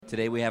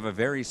Today we have a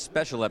very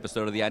special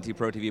episode of the IT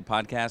Pro TV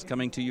podcast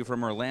coming to you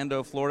from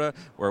Orlando, Florida.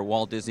 We're at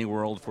Walt Disney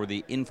World for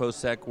the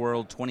InfoSec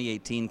World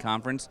 2018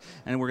 conference,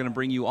 and we're going to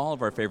bring you all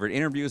of our favorite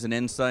interviews and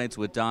insights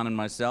with Don and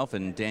myself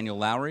and Daniel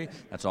Lowry.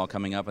 That's all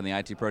coming up on the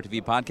IT Pro TV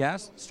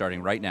podcast,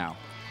 starting right now.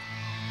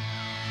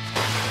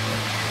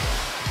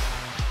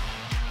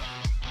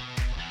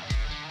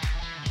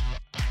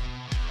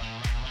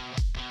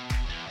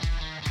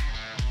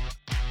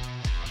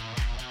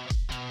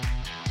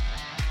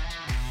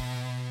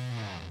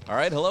 All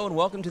right, hello and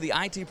welcome to the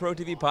IT Pro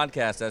TV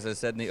podcast. As I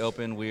said in the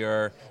open, we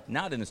are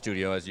not in the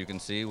studio, as you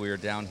can see. We are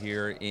down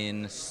here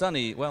in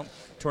sunny, well,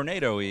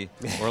 tornado-y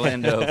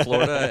Orlando,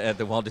 Florida at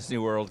the Walt Disney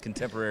World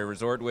Contemporary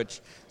Resort, which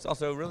is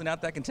also really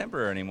not that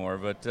contemporary anymore.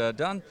 But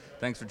Don,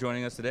 thanks for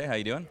joining us today. How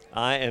you doing?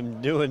 I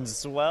am doing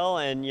swell,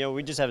 and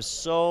we just have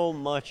so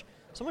much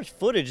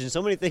footage and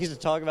so many things to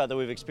talk about that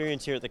we've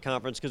experienced here at the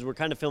conference, because we're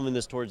kind of filming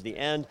this towards the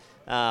end,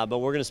 but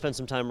we're going to spend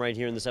some time right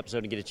here in this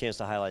episode to get a chance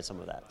to highlight some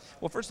of that.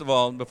 Well, first of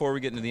all, before we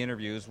get into the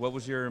interviews, what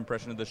was your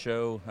impression of the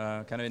show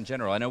kind of in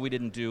general? I know we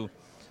didn't do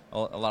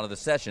a lot of the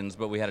sessions,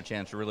 but we had a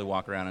chance to really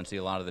walk around and see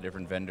a lot of the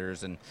different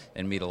vendors and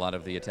meet a lot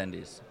of the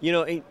attendees.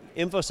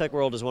 InfoSec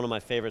World is one of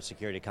my favorite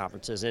security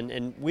conferences,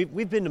 and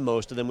we've been to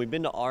most of them. We've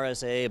been to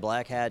RSA,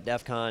 Black Hat,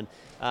 DEF CON.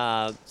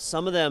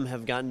 Some of them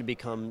have gotten to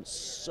become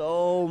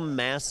so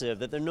massive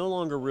that they're no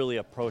longer really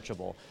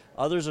approachable.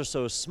 Others are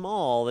so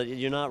small that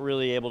you're not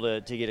really able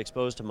to get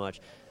exposed to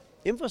much.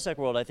 InfoSec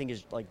World, I think,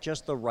 is like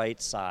just the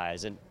right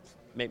size, and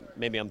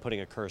maybe I'm putting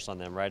a curse on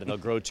them, right? They'll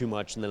grow too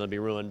much and then they'll be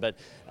ruined. But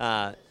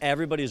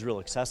everybody's real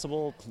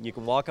accessible. You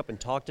can walk up and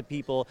talk to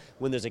people.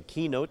 When there's a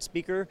keynote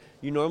speaker,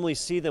 you normally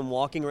see them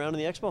walking around in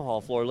the expo hall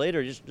floor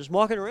later, just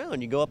walking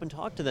around. You go up and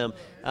talk to them.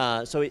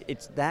 So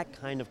it's that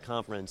kind of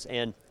conference.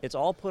 And it's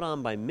all put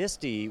on by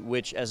Misty,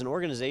 which as an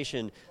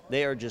organization,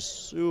 they are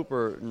just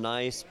super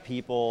nice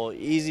people,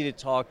 easy to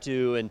talk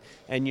to.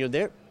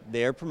 And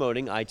they're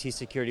promoting IT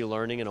security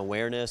learning and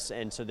awareness,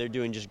 and so they're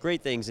doing just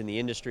great things in the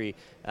industry.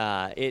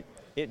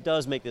 It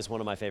does make this one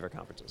of my favorite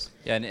conferences.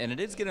 Yeah, and it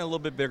is getting a little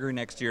bit bigger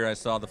next year. I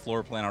saw the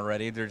floor plan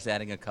already. They're just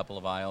adding a couple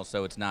of aisles,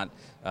 so it's not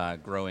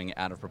growing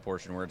out of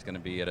proportion where it's going to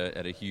be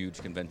at a huge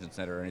convention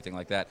center or anything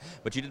like that.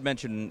 But you did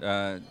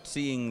mention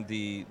seeing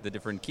the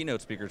different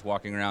keynote speakers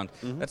walking around.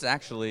 Mm-hmm. That's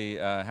actually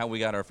how we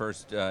got our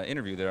first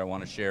interview that I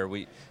want to share.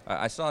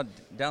 I saw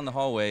down the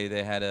hallway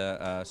they had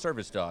a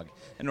service dog.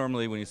 And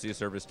normally when you see a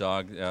service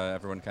dog,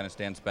 everyone kind of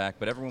stands back,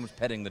 but everyone was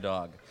petting the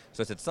dog.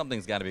 So I said,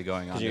 something's got to be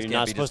going on. You're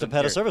not supposed to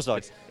pet a service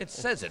dog. It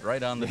says it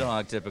right on the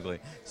dog, typically.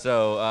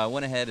 So I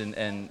went ahead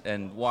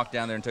and walked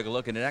down there and took a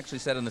look, and it actually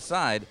said on the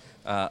side,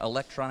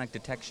 electronic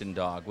detection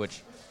dog,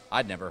 which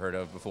I'd never heard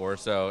of before,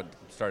 so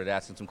started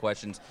asking some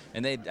questions.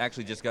 And they'd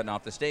actually just gotten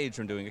off the stage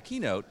from doing a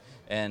keynote,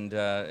 and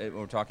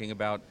we're talking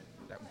about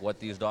what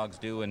these dogs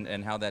do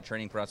and how that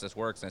training process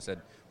works. And I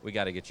said, we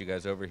got to get you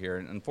guys over here.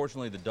 And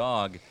unfortunately, the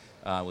dog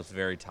was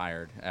very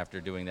tired after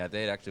doing that.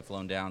 They had actually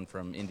flown down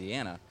from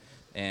Indiana,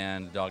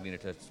 and the dog needed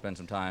to spend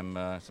some time,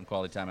 some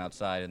quality time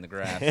outside in the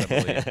grass, I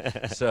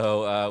believe.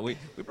 So we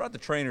brought the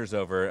trainers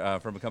over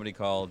from a company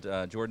called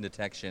Jordan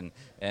Detection,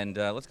 and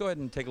let's go ahead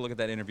and take a look at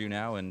that interview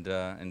now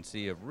and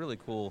see a really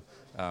cool,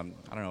 I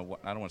don't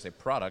want to say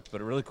product, but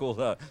a really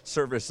cool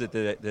service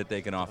that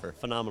they can offer.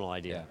 Phenomenal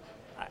idea.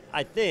 Yeah.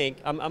 I think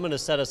I'm going to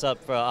set us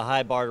up for a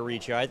high bar to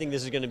reach here. I think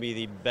this is going to be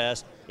the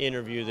best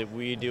interview that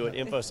we do at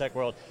InfoSec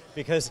World,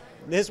 because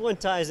this one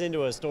ties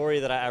into a story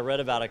that I read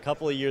about a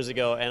couple of years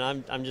ago,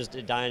 and I'm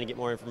just dying to get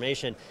more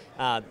information.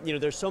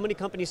 There's so many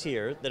companies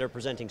here that are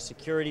presenting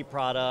security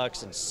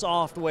products and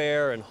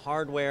software and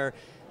hardware.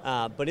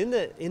 But in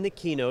the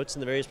keynotes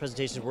and the various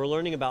presentations, we're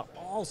learning about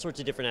all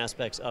sorts of different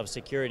aspects of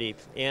security.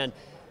 And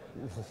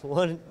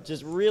one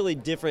just really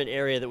different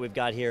area that we've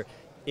got here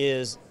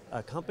is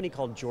a company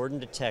called Jordan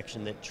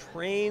Detection that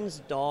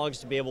trains dogs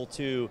to be able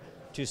to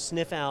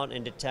sniff out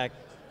and detect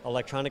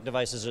electronic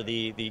devices, or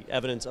the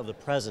evidence of the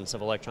presence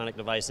of electronic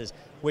devices,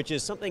 which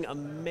is something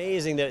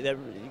amazing that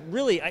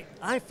really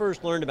I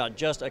first learned about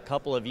just a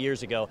couple of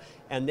years ago.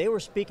 And they were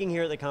speaking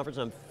here at the conference.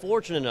 I'm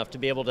fortunate enough to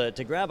be able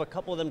to grab a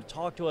couple of them to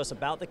talk to us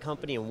about the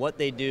company and what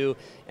they do.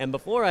 And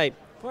before I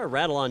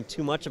rattle on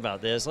too much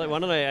about this, why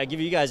don't I give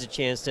you guys a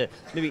chance to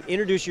maybe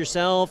introduce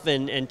yourself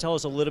and tell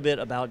us a little bit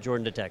about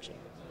Jordan Detection.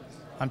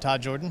 I'm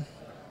Todd Jordan.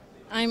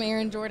 I'm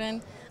Erin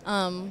Jordan.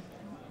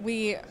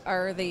 We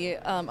are the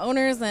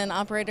owners and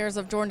operators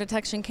of Jordan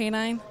Detection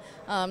Canine.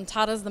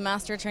 Todd is the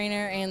master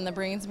trainer and the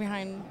brains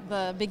behind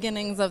the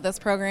beginnings of this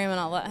program,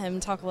 and I'll let him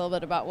talk a little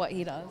bit about what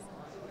he does.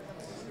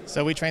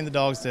 So we train the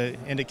dogs to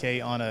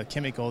indicate on a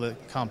chemical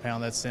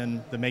compound that's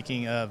in the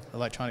making of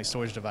electronic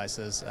storage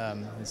devices,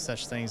 and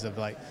such things of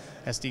like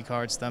SD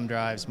cards, thumb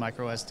drives,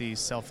 micro SDs,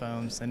 cell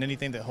phones, and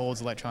anything that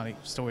holds electronic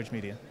storage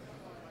media.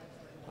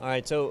 All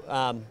right,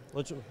 so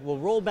we'll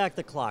roll back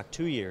the clock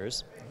 2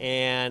 years,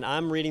 and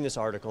I'm reading this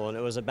article, and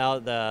it was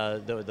about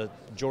the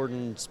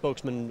Jordan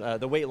spokesman,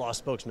 the weight loss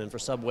spokesman for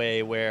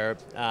Subway, where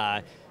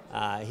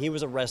he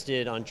was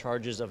arrested on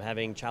charges of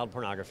having child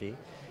pornography.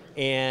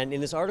 And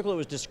in this article, it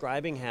was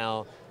describing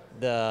how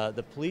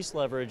the police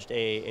leveraged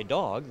a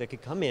dog that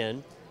could come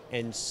in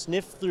and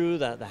sniff through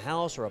the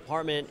house or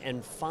apartment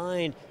and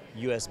find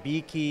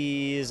USB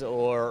keys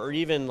or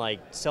even like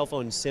cell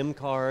phone SIM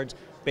cards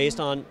based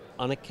on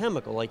a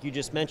chemical like you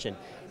just mentioned.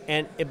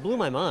 And it blew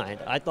my mind.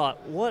 I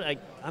thought, what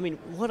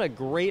a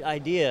great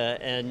idea,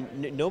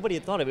 and nobody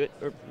had thought of it,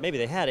 or maybe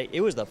they had it.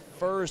 It was the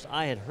first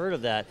I had heard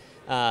of that.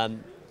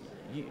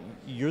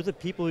 You're the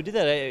people who did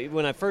that.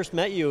 When I first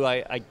met you,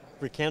 I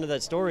recounted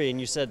that story, and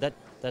you said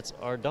that's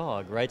our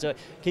dog, right? So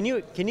can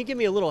you give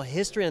me a little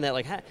history on that?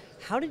 Like,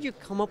 how did you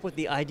come up with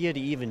the idea to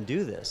even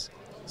do this?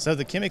 So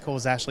the chemical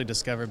was actually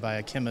discovered by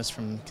a chemist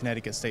from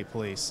Connecticut State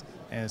Police,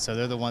 and so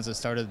they're the ones that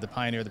started the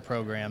pioneer the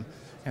program.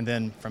 And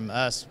then from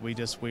us, we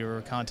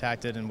were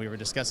contacted and we were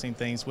discussing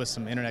things with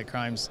some internet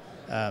crimes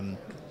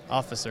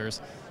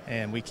officers,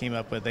 and we came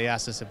up with, they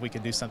asked us if we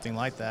could do something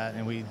like that,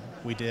 and we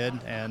did,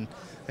 and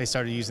they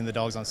started using the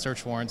dogs on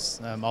search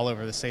warrants all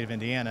over the state of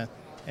Indiana,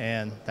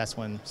 and that's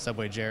when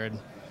Subway Jared,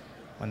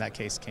 when that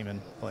case came in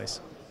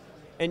place.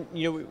 And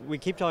we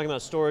keep talking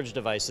about storage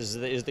devices.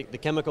 Is the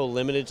chemical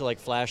limited to like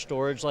flash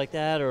storage like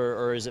that,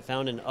 or is it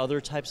found in other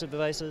types of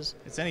devices?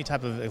 It's any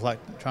type of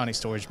electronic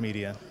storage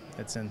media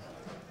that's in.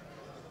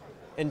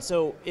 And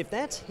so if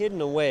that's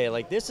hidden away,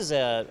 like this is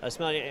a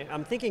smell,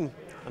 I'm thinking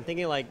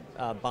like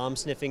bomb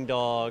sniffing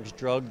dogs,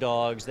 drug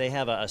dogs, they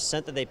have a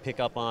scent that they pick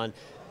up on.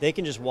 They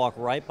can just walk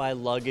right by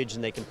luggage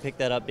and they can pick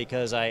that up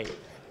because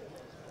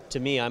to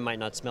me, I might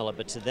not smell it,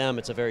 but to them,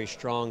 it's a very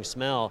strong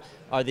smell.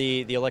 Are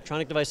the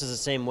electronic devices the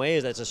same way?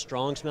 Is that a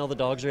strong smell the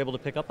dogs are able to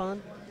pick up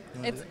on?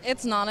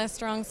 It's not a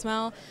strong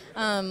smell.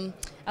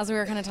 As we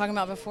were kind of talking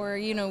about before,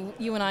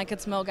 you and I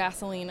could smell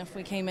gasoline if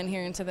we came in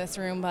here into this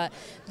room, but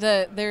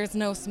there's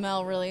no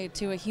smell really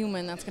to a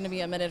human that's going to be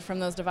emitted from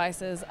those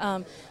devices.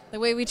 The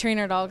way we train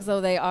our dogs,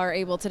 though, they are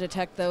able to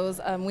detect those.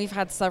 We've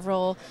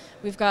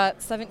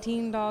got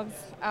 17 dogs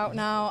out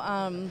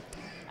now.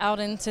 Out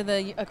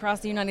across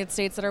the United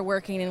States that are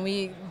working, and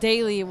we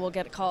daily will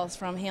get calls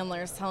from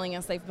handlers telling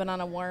us they've been on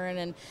a warrant,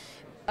 and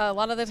a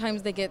lot of the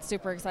times they get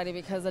super excited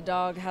because a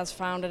dog has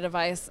found a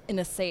device in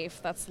a safe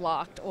that's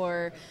locked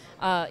or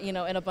in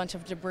a bunch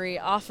of debris.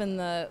 Often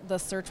the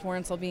search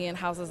warrants will be in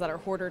houses that are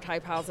hoarder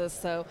type houses,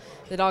 so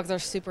the dogs are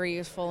super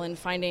useful in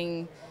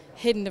finding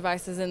hidden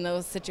devices in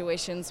those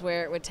situations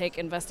where it would take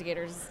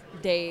investigators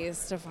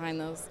days to find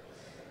those.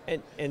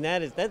 And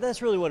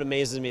that's really what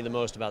amazes me the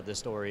most about this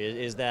story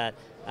is that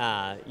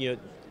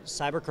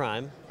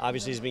cybercrime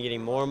obviously has been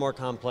getting more and more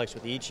complex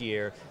with each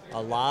year.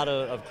 A lot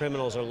of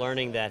criminals are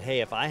learning that,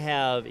 hey, if I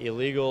have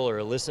illegal or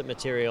illicit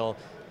material,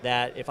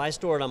 that if I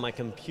store it on my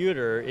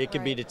computer, it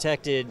could be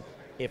detected.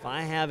 If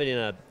I have it in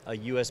a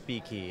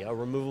USB key, a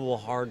removable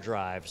hard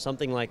drive,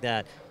 something like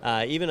that,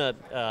 even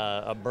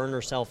a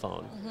burner cell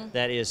phone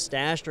that is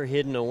stashed or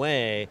hidden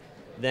away,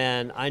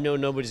 then I know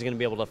nobody's going to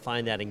be able to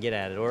find that and get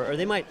at it. Or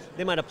they might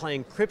apply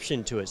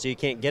encryption to it so you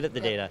can't get at the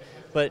data.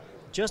 But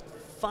just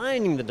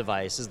finding the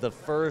device is the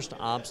first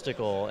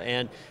obstacle.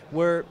 And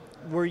were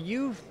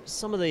you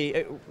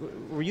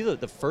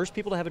the first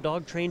people to have a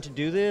dog trained to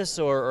do this,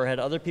 or had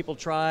other people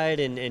tried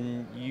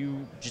and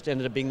you just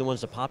ended up being the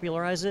ones to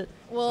popularize it?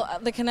 Well,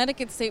 the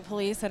Connecticut State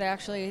Police had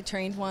actually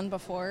trained one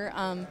before.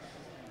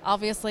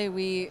 Obviously,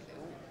 we'd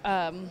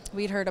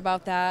heard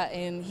about that,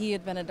 and he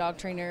had been a dog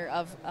trainer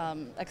of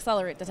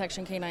Accelerate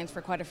Detection Canines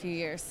for quite a few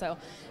years. So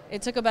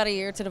it took about a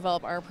year to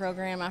develop our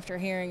program after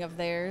hearing of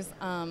theirs.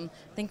 I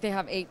think they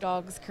have 8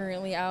 dogs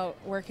currently out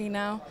working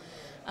now.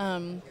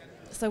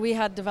 So we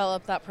had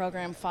developed that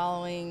program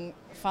following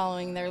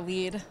their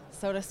lead,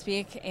 so to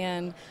speak,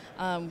 and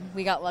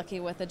we got lucky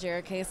with the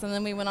Jared case. And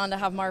then we went on to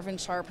have Marvin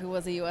Sharp, who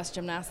was a U.S.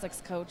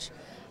 gymnastics coach.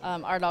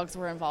 Our dogs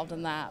were involved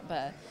in that,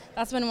 but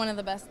that's been one of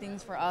the best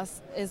things for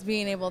us is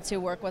being able to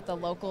work with the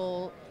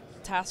local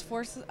task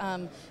force.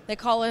 They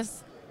call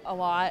us a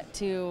lot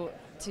to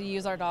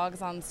use our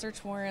dogs on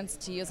search warrants,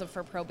 to use it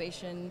for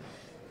probation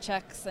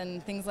checks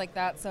and things like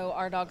that, so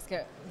our dogs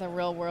get the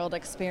real world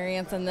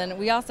experience. And then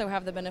we also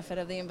have the benefit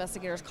of the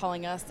investigators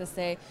calling us to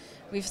say,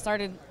 we've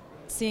started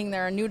seeing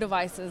there are new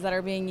devices that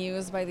are being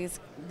used by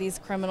these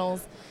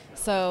criminals,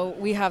 so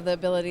we have the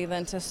ability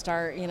then to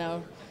start,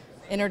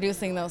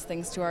 introducing those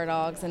things to our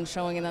dogs and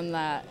showing them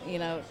that,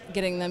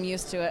 getting them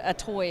used to it. A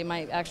toy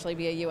might actually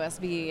be a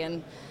USB.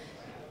 And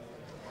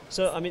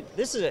so,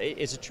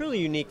 it's a truly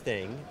unique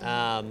thing.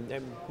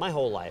 My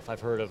whole life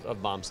I've heard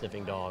of bomb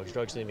sniffing dogs,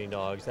 drug sniffing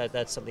dogs.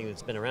 That's something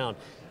that's been around.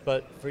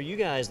 But for you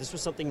guys, this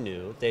was something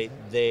new.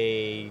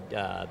 They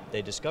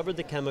discovered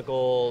the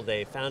chemical.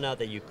 They found out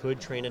that you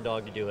could train a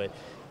dog to do it.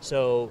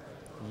 So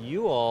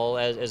you all,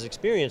 as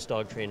experienced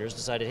dog trainers,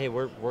 decided, hey,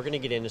 we're going to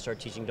get in and start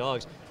teaching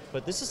dogs.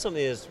 But this is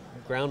something that's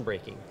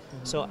groundbreaking.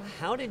 So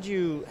how did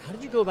you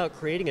go about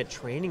creating a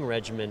training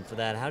regimen for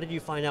that? How did you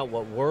find out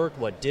what worked,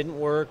 what didn't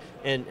work,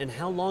 and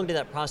how long did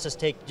that process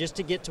take just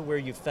to get to where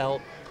you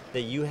felt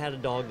that you had a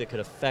dog that could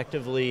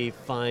effectively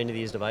find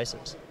these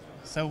devices?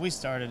 So we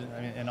started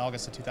in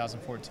August of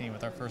 2014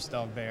 with our first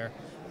dog, Bear.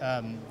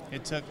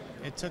 It took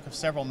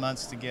several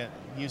months to get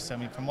used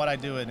to. From what I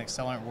do in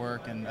accelerant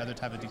work and other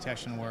type of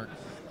detection work,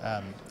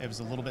 It was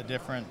a little bit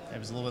different. It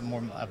was a little bit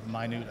more of a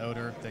minute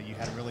odor that you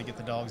had to really get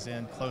the dogs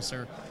in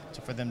closer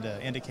for them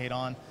to indicate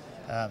on.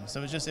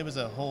 So it was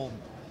a whole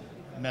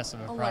mess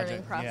of a project.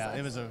 Learning process. Yeah,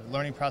 it was a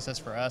learning process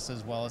for us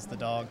as well as the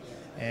dog.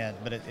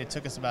 But it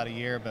took us about a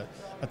year. But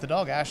the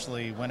dog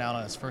actually went out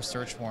on his first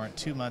search warrant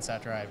 2 months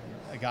after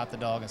I got the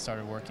dog and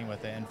started working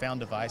with it, and found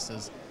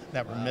devices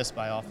that were missed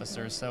by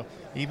officers. So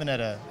even at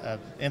a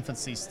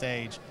infancy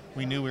stage,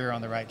 we knew we were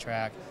on the right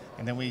track.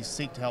 And then we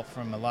seeked help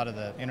from a lot of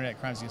the Internet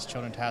Crimes Against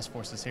Children task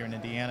forces here in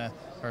Indiana,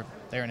 or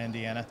they're in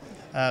Indiana.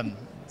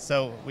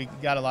 So we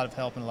got a lot of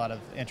help and a lot of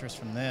interest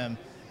from them.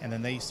 And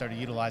then they started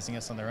utilizing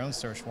us on their own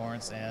search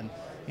warrants, and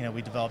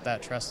we developed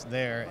that trust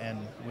there, and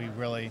we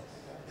really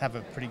have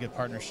a pretty good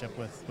partnership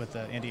with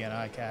the Indiana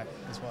ICAC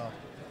as well.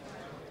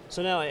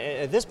 So now,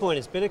 at this point,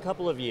 it's been a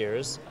couple of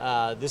years.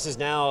 This is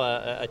now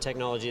a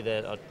technology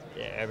that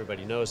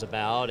everybody knows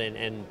about,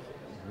 and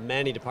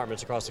many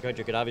departments across the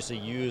country could obviously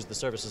use the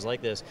services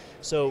like this.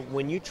 So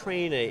when you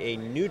train a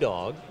new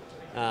dog,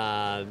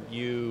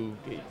 do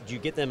you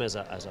get them as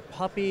a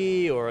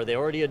puppy, or are they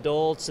already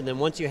adults? And then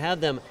once you have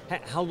them,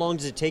 how long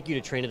does it take you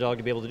to train a dog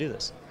to be able to do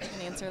this? I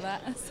can answer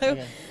that.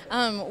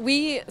 So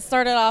we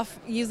started off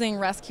using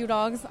rescue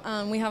dogs.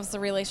 We have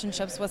some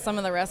relationships with some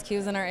of the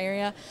rescues in our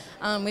area.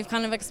 We've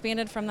kind of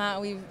expanded from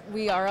that.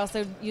 We are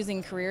also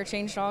using career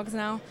change dogs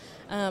now.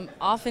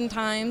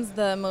 Oftentimes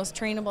the most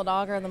trainable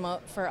dog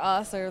for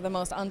us are the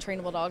most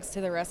untrainable dogs to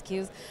the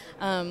rescues.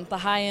 The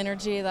high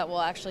energy that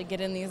will actually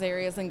get in these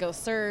areas and go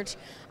search.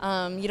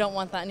 You don't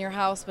want that in your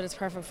house, but it's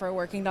perfect for a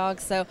working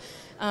dog. So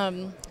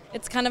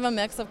it's kind of a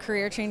mix of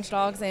career change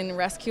dogs and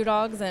rescue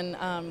dogs,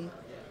 and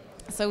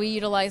so we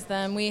utilize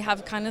them. We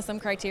have kind of some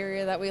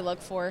criteria that we look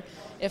for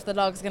if the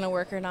dog's going to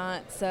work or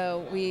not.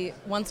 So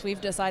once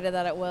we've decided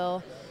that it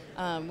will,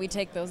 we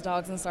take those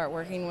dogs and start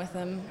working with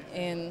them,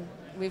 and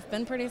we've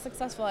been pretty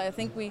successful. I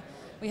think we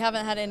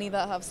haven't had any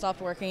that have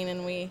stopped working,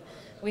 and we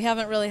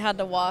haven't really had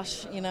to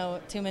wash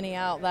too many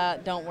out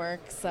that don't work.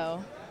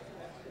 So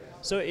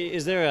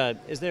is there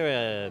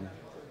a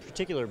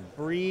particular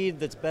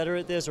breed that's better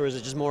at this, or is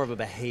it just more of a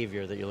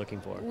behavior that you're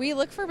looking for? We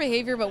look for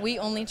behavior, but we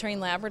only train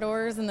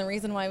Labradors, and the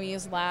reason why we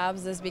use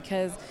labs is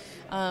because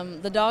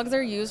the dogs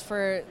are used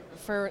for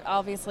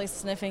obviously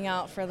sniffing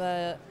out for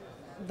the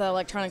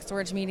electronic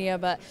storage media,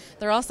 but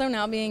they're also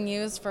now being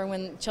used for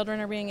when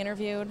children are being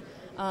interviewed.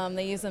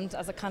 They use them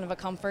as a kind of a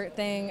comfort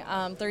thing.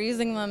 They're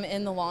using them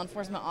in the law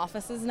enforcement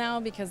offices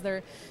now because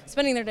they're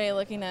spending their day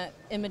looking at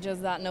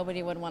images that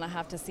nobody would want to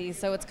have to see.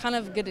 So it's kind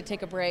of good to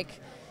take a break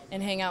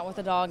and hang out with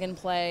the dog and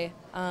play,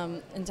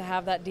 and to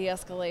have that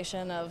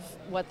de-escalation of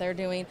what they're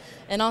doing.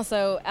 And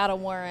also at a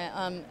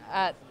warrant,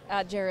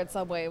 at Jared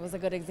Subway was a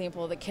good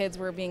example. The kids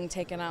were being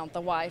taken out,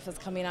 the wife is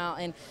coming out,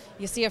 and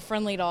you see a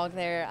friendly dog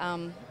there.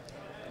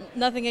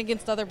 Nothing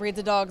against other breeds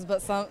of dogs,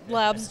 but some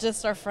labs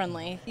just are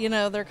friendly.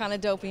 They're kind of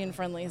dopey and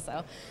friendly,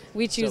 so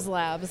we choose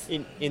labs.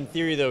 In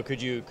theory, though,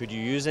 could you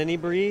use any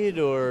breed,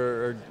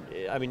 or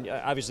I mean,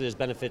 obviously there's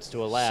benefits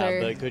to a lab,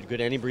 Sure. But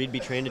could any breed be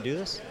trained to do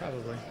this?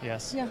 Probably,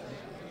 yes. Yeah.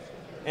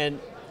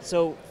 And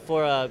so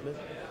for a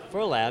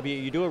lab,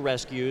 you do a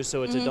rescue,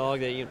 so it's a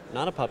dog that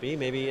not a puppy,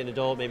 maybe an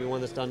adult, maybe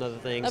one that's done other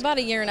things. About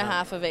a year and a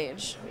half of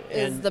age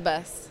is the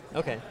best.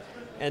 Okay.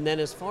 And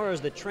then as far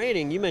as the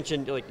training, you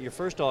mentioned like your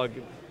first dog,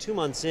 2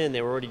 months in,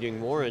 they were already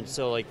doing warrants.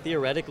 So like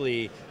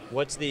theoretically,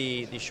 what's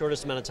the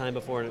shortest amount of time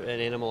before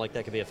an animal like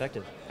that could be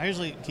effective? I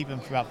usually keep them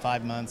for about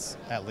 5 months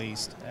at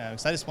least,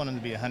 because I just want them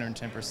to be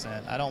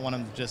 110%. I don't want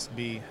them to just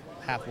be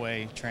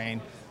halfway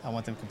trained. I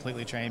want them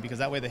completely trained, because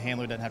that way the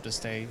handler doesn't have to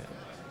stay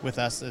with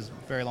us a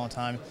very long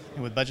time.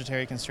 And with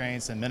budgetary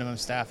constraints and minimum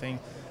staffing,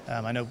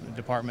 I know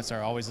departments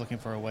are always looking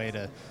for a way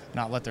to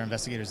not let their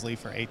investigators leave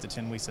for 8 to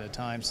 10 weeks at a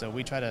time. So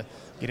we try to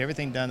get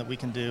everything done that we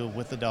can do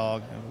with the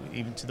dog,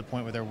 even to the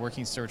point where they're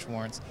working search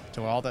warrants,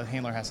 to where all the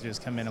handler has to do is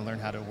come in and learn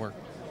how to work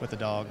with the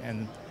dog.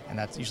 And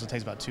that usually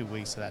takes about 2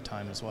 weeks of that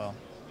time as well.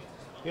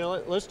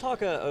 Let's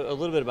talk a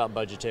little bit about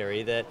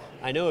budgetary. That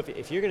I know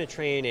if you're going to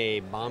train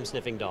a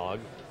bomb-sniffing dog,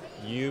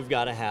 you've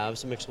got to have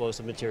some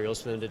explosive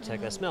materials for them to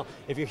detect that smell.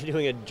 If you're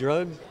doing a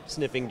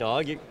drug-sniffing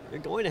dog, you're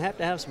going to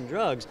have some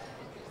drugs.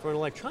 For an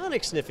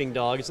electronic sniffing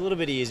dog, it's a little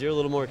bit easier, a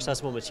little more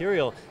accessible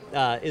material.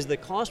 Is the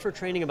cost for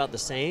training about the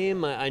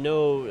same? I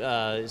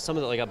know some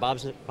of like a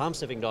bomb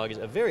sniffing dog is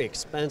a very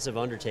expensive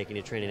undertaking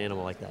to train an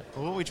animal like that.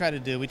 Well, what we try to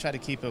do, we try to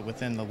keep it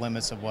within the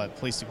limits of what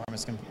police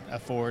departments can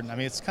afford. I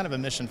mean, it's kind of a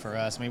mission for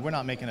us. I mean, we're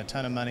not making a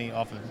ton of money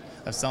off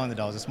of selling the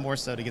dogs. It's more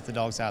so to get the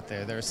dogs out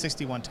there. There are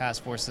 61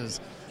 task forces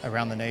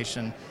around the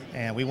nation,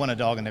 and we want a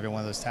dog in every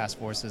one of those task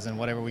forces, and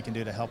whatever we can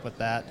do to help with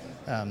that.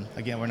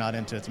 Again, we're not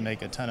into it to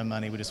make a ton of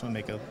money. We just want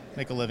to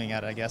make a living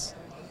at it, I guess.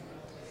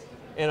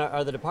 And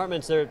are the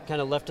departments, they're kind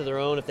of left to their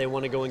own if they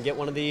want to go and get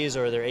one of these,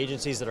 or are there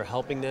agencies that are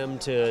helping them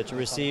to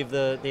receive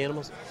the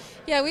animals?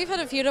 Yeah, we've had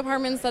a few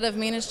departments that have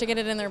managed to get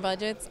it in their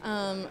budgets,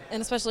 and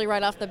especially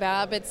right off the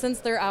bat. But since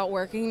they're out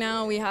working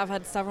now, we have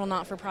had several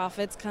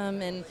not-for-profits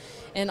come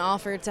and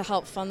offer to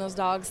help fund those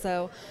dogs.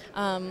 So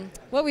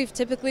what we've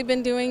typically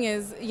been doing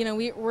is,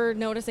 we're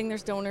noticing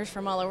there's donors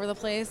from all over the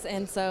place,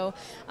 and so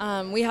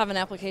we have an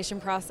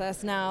application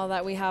process now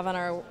that we have on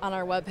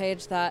our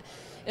webpage that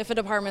if a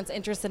department's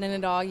interested in a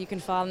dog, you can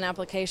file an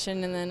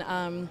application, and then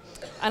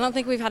I don't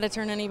think we've had to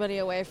turn anybody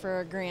away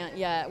for a grant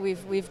yet.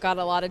 We've got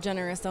a lot of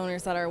generous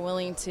owners that are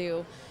willing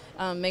to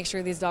make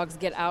sure these dogs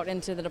get out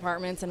into the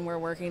departments, and we're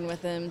working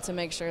with them to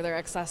make sure they're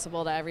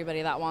accessible to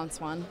everybody that wants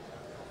one.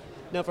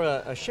 Now, for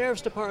a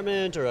sheriff's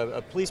department or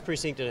a police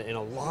precinct in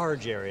a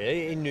large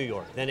area in New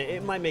York, then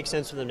it might make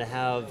sense for them to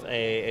have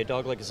a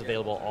dog like this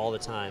available all the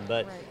time.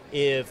 But Right.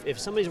 if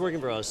somebody's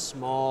working for a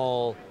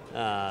small,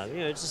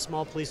 it's a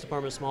small police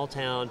department, small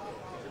town,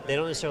 they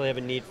don't necessarily have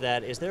a need for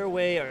that. Is there a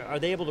way, are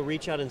they able to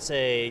reach out and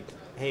say,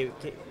 hey,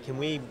 can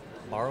we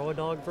borrow a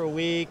dog for a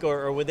week?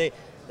 Or would they,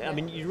 I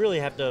mean, you really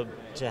have to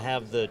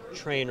have the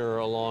trainer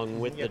along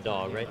with the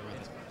dog, right?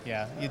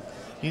 Yeah,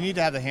 you need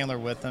to have the handler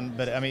with them,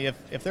 but I mean,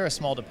 if they're a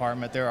small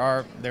department,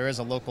 there is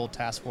a local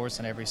task force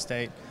in every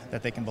state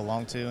that they can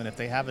belong to, and if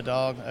they have a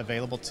dog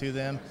available to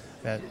them,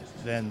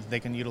 then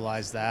they can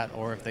utilize that,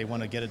 or if they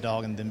want to get a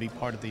dog and then be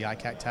part of the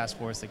ICAC task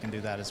force, they can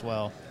do that as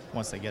well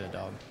once they get a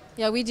dog.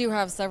 Yeah, we do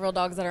have several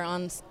dogs that are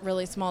on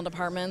really small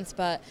departments,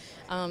 but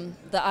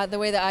the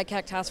way the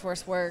ICAC task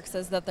force works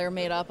is that they're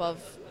made up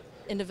of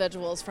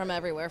individuals from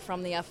everywhere,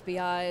 from the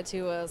FBI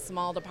to a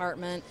small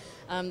department.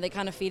 They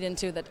kind of feed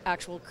into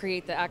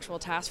create the actual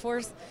task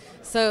force.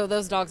 So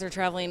those dogs are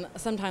traveling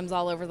sometimes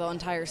all over the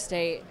entire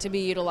state to be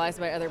utilized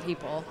by other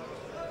people.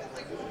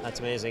 That's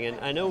amazing. And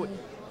I know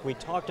we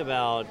talked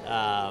about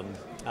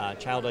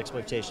child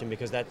exploitation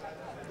because that's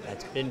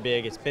been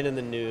big, it's been in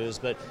the news,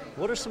 but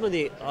what are some of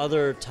the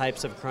other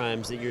types of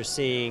crimes that you're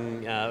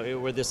seeing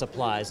where this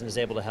applies and is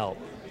able to help?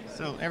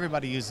 So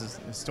everybody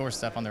stores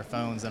stuff on their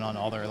phones and on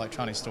all their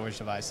electronic storage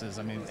devices.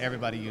 I mean,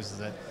 everybody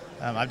uses it.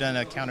 I've done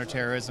a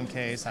counterterrorism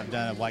case, I've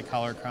done a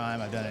white-collar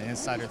crime, I've done an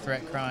insider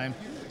threat crime,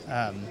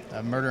 a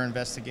murder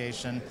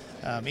investigation,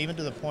 even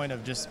to the point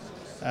of just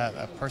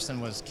a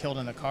person was killed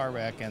in a car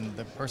wreck and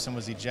the person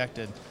was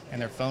ejected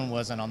and their phone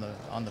wasn't on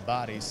the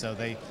body, so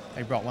they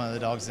brought one of the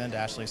dogs in to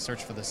actually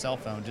search for the cell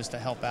phone just to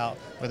help out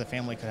where the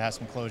family could have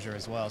some closure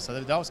as well. So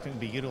the dogs can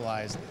be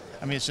utilized.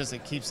 I mean,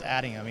 it keeps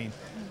adding. I mean,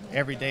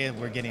 every day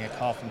we're getting a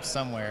call from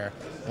somewhere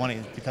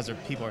because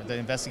the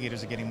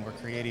investigators are getting more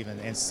creative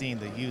and seeing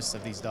the use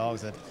of these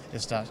dogs that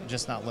it's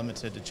just not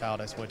limited to child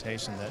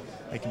exploitation, that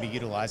they can be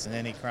utilized in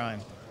any crime.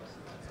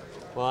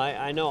 Well,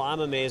 I know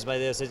I'm amazed by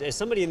this. As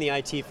somebody in the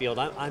IT field,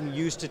 I'm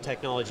used to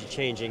technology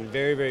changing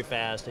very, very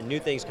fast and new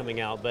things coming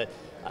out, but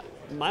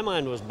my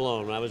mind was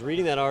blown. When I was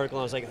reading that article,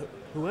 I was like,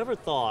 whoever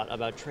thought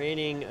about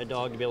training a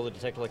dog to be able to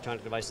detect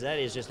electronic devices, that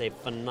is just a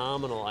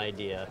phenomenal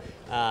idea.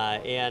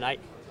 And I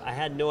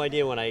had no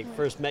idea when I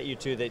first met you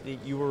two that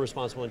you were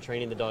responsible in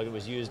training the dog that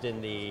was used in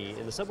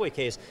the subway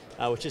case,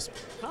 which is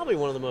probably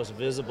one of the most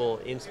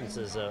visible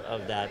instances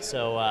of that.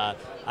 So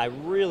I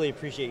really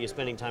appreciate you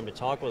spending time to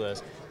talk with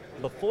us.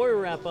 Before we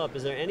wrap up,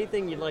 is there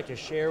anything you'd like to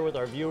share with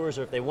our viewers,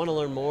 or if they want to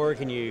learn more,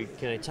 can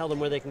I tell them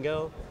where they can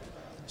go?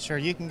 Sure,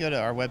 you can go to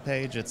our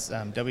webpage. It's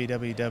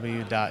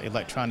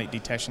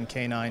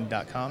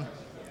www.electronicdetectioncanine.com,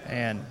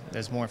 and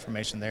there's more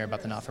information there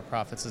about the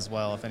not-for-profits as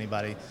well if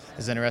anybody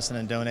is interested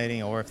in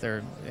donating or if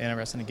they're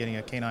interested in getting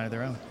a canine of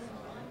their own.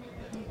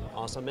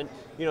 Awesome. And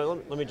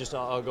let me just,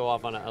 I'll go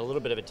off on a little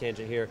bit of a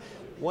tangent here.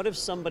 What if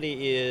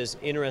somebody is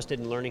interested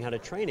in learning how to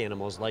train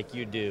animals like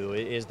you do?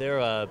 Is there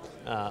a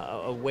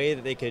way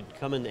that they could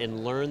come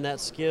and learn that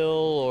skill,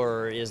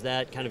 or is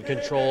that kind of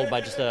controlled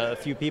by just a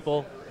few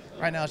people?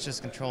 Right now it's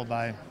just controlled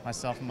by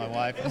myself and my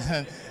wife.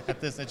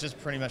 It's just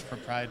pretty much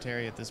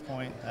proprietary at this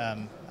point.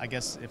 I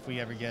guess if we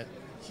ever get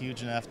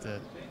huge enough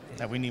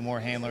that we need more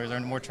handlers or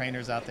more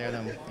trainers out there,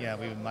 then yeah,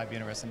 we might be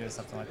interested in doing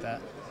something like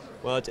that.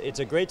 Well, it's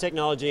a great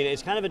technology, and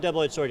it's kind of a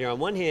double-edged sword here. On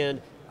one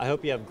hand, I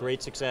hope you have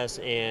great success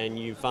and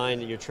you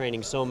find that you're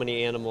training so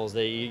many animals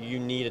that you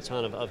need a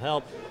ton of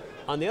help.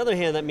 On the other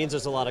hand, that means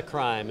there's a lot of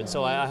crime, and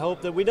so I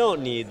hope that we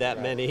don't need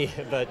that many,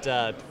 but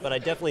I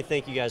definitely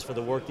thank you guys for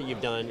the work that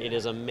you've done. It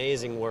is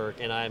amazing work,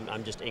 and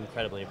I'm just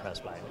incredibly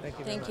impressed by it.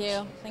 Thank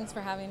you. Thanks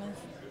for having us.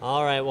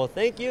 All right, well,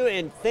 thank you,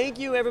 and thank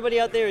you everybody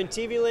out there in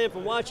TV land for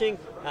watching.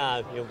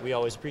 We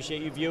always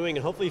appreciate you viewing,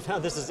 and hopefully you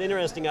found this as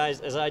interesting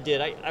as I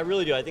did. I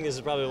really do. I think this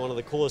is probably one of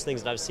the coolest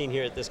things that I've seen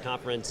here at this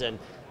conference, and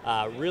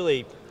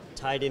really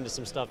tied into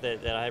some stuff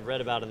that I've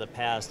read about in the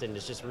past, and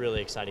it's just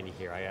really exciting to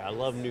hear. I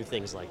love new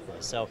things like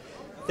this. So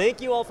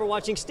thank you all for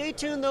watching. Stay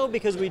tuned, though,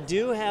 because we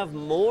do have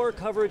more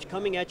coverage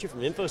coming at you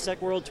from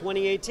InfoSec World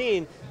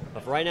 2018.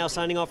 But for right now,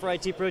 signing off for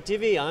IT Pro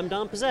TV, I'm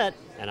Don Pizzette,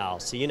 and I'll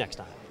see you next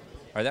time.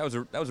 All right, that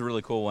was a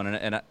really cool one,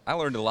 and I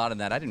learned a lot in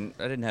that. I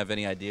didn't have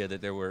any idea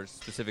that there were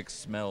specific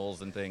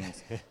smells and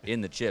things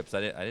in the chips. I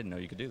didn't know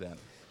you could do that.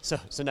 So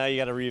now you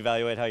got to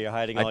reevaluate how you're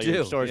hiding all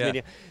your storage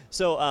media.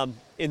 So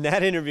in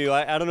that interview,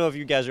 I don't know if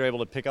you guys are able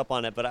to pick up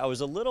on it, but I was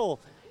a little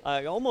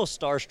almost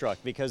starstruck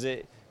because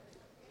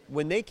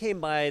when they came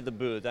by the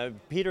booth,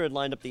 Peter had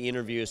lined up the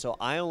interview, so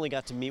I only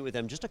got to meet with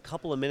them just a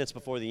couple of minutes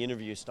before the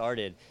interview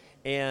started.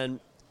 And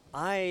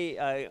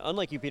I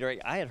unlike you, Peter,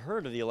 I had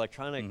heard of the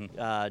electronic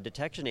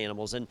detection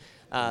animals, and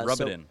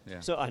Rub it in. Yeah.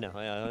 So I know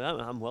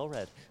I'm well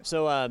read.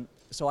 So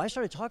I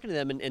started talking to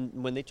them,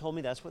 and when they told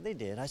me that's what they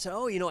did, I said,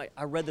 oh,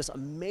 I read this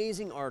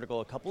amazing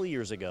article a couple of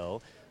years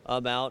ago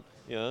about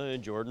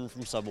Jordan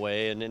from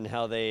Subway and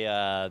how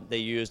they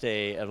used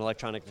an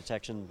electronic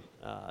detection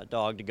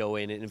dog to go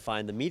in and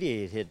find the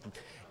media he'd hidden.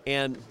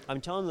 And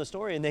I'm telling them the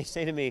story, and they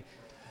say to me,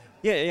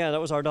 yeah, that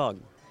was our dog.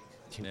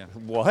 Yeah.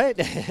 What?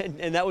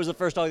 And that was the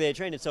first dog they had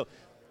trained. And so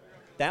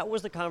that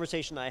was the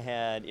conversation I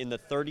had in the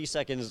 30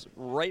 seconds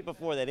right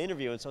before that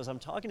interview. And so as I'm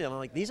talking to them, I'm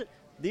like, these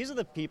are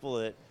the people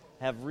that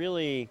have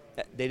really,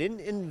 they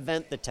didn't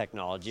invent the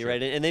technology,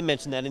 right? And they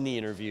mentioned that in the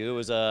interview. It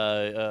was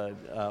a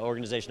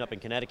organization up in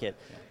Connecticut.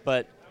 Yeah.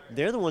 But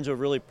they're the ones who have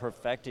really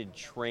perfected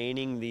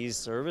training these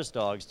service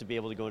dogs to be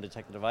able to go and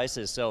detect the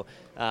devices. So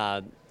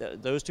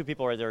those two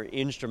people they're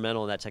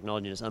instrumental in that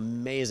technology. It's an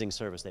amazing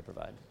service they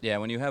provide. Yeah,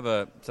 when you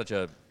have such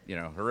a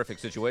horrific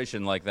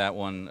situation like that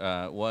one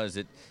was,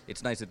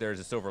 it's nice that there's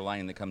a silver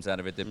lining that comes out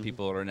of it, that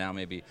people are now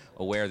maybe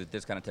aware that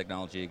this kind of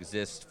technology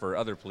exists for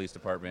other police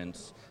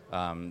departments,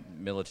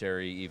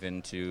 military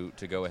even, to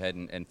go ahead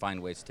and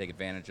find ways to take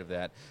advantage of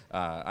that.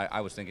 I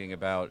was thinking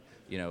about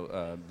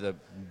the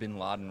Bin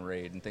Laden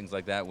raid and things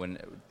like that, when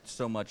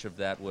so much of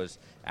that was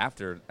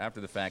after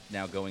the fact,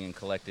 now going and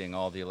collecting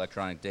all the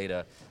electronic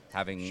data.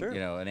 Having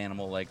an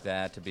animal like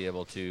that to be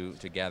able to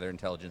gather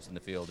intelligence in the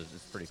field is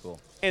pretty cool.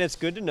 And it's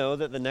good to know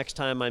that the next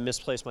time I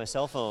misplace my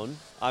cell phone,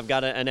 I've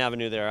got an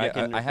avenue there.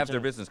 Yeah, I have their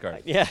business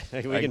card. Yeah,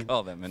 we can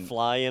call them and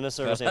fly in a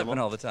service animal. That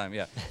happen all the time.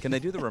 Yeah. Can they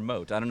do the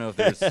remote? I don't know if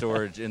there's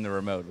storage in the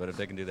remote, but if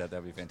they can do that,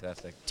 that'd be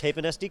fantastic. Tape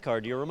an SD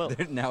card to your remote.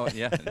 now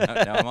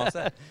I'm all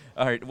set.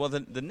 All right. Well,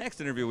 the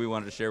next interview we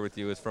wanted to share with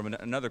you is from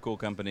another cool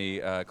company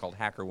called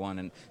HackerOne,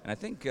 and I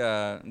think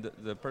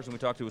the person we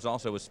talked to was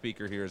also a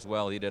speaker here as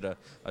well. He did a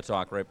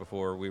talk right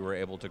before we were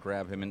able to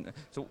grab him. And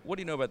so what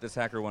do you know about this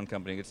HackerOne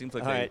company? It seems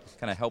like they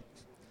kind of help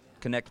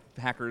connect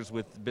hackers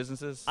with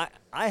businesses.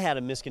 I had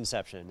a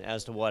misconception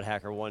as to what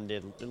HackerOne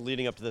did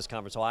leading up to this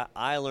conference, so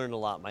I learned a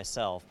lot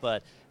myself.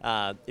 But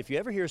if you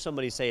ever hear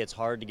somebody say it's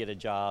hard to get a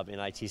job in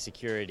IT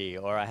security,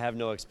 or I have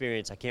no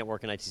experience, I can't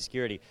work in IT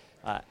security,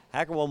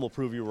 HackerOne will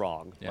prove you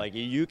wrong. Yeah. Like,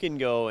 you can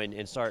go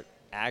and start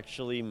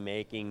actually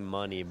making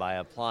money by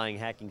applying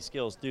hacking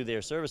skills through their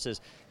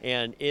services,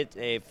 and it's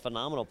a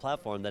phenomenal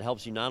platform that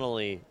helps you not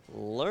only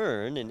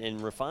learn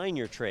and refine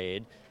your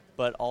trade,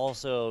 but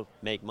also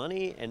make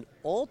money and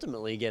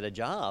ultimately get a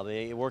job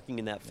working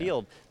in that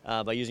field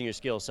by using your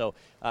skills. So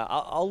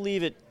I'll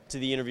leave it to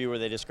the interview where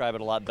they describe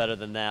it a lot better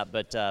than that,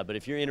 but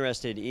if you're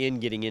interested in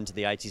getting into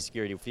the IT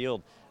security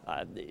field,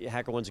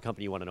 HackerOne's a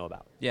company you want to know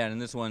about. Yeah, and in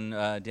this one,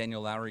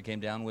 Daniel Lowry came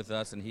down with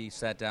us, and he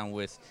sat down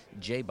with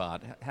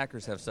JBot.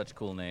 Hackers have such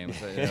cool names.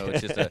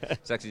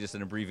 It's actually just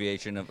an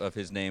abbreviation of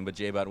his name, but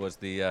JBot was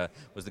the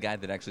guy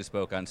that actually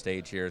spoke on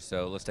stage here.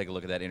 So let's take a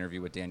look at that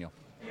interview with Daniel.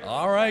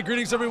 All right,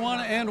 greetings everyone,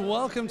 and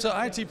welcome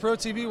to IT Pro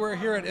TV. We're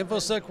here at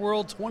InfoSec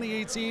World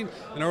 2018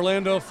 in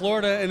Orlando,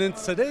 Florida, and in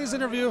today's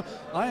interview,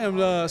 I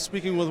am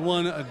speaking with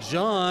one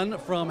John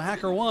from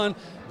HackerOne.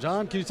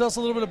 John, can you tell us a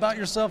little bit about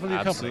yourself and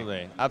your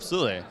company?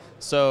 Absolutely.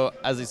 So,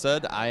 as he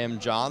said, I am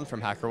John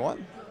from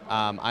HackerOne.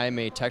 I am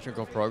a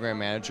technical program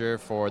manager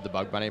for the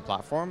Bug Bounty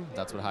platform.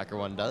 That's what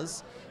HackerOne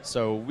does.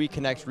 So we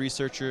connect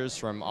researchers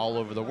from all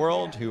over the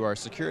world who are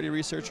security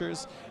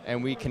researchers,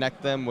 and we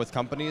connect them with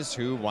companies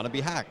who want to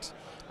be hacked.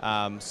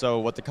 So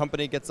what the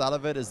company gets out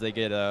of it is they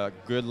get a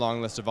good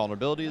long list of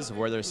vulnerabilities of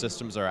where their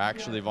systems are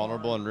actually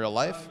vulnerable in real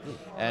life.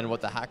 And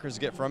what the hackers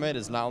get from it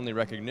is not only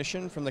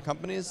recognition from the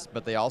companies,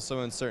 but they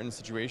also, in certain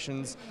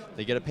situations,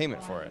 they get a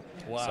payment for it.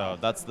 Wow. So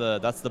that's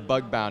the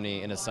bug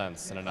bounty in a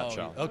sense, in a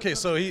nutshell. Okay,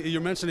 so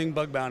you're mentioning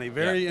bug bounty.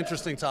 Very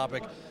interesting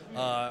topic.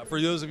 For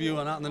those of you who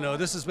are not in the know,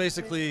 this is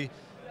basically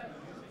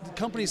the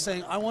company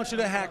saying, I want you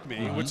to hack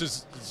me, which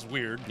is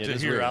weird to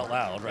hear out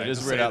loud, right? It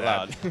is weird out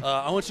loud.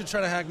 I want you to try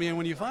to hack me, and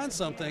when you find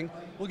something,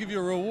 we'll give you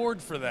a reward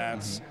for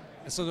that,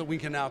 so that we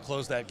can now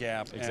close that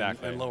gap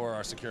and lower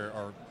our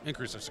or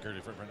increase our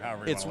security footprint,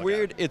 however you want to look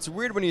at it. It's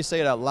weird when you say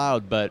it out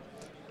loud, but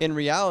in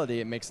reality,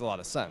 it makes a lot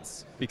of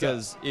sense.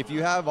 Because if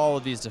you have all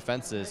of these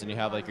defenses, and you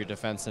have like your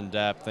defense in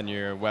depth and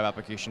your web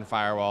application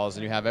firewalls,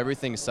 and you have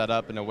everything set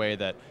up in a way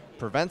that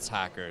prevents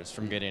hackers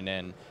from getting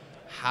in,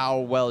 how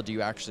well do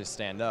you actually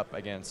stand up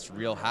against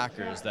real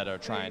hackers that are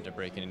trying to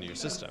break into your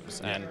systems?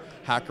 And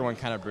HackerOne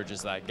kind of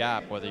bridges that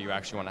gap, whether you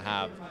actually want to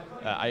have,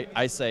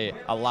 I say,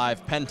 a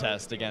live pen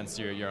test against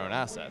your own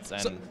assets.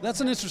 And so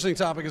that's an interesting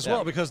topic as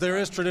well, because there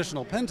is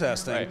traditional pen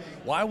testing. Right.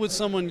 Why would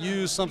someone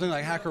use something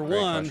like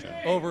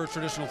HackerOne over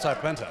traditional type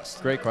pen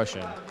test? Great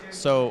question.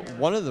 So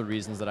one of the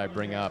reasons that I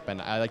bring up,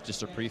 and I like just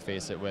to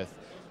preface it with,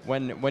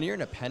 when you're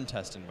in a pen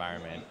test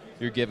environment,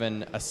 you're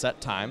given a set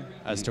time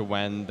as to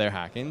when they're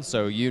hacking,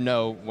 so you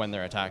know when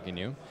they're attacking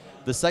you.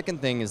 The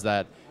second thing is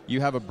that you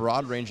have a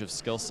broad range of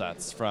skill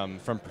sets from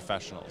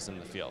professionals in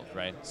the field,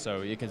 right?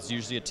 So it's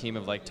usually a team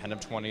of like 10 of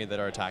 20 that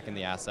are attacking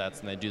the assets,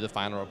 and they do the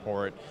final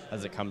report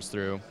as it comes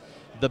through.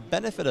 The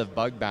benefit of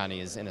bug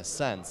bounties, in a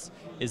sense,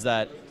 is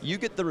that you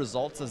get the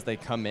results as they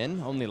come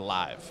in, only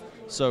live.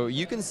 So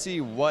you can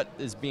see what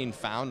is being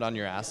found on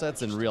your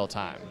assets in real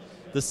time.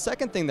 The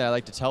second thing that I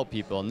like to tell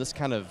people, and this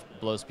kind of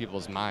blows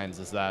people's minds,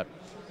 is that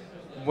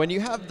when you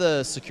have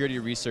the security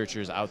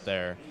researchers out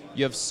there,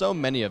 you have so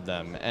many of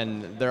them,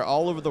 and they're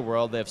all over the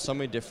world. They have so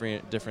many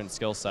different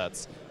skill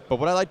sets. But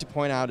what I like to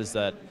point out is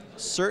that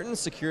certain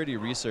security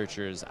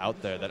researchers out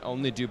there that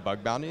only do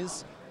bug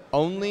bounties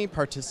only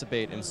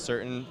participate in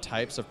certain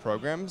types of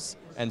programs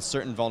and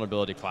certain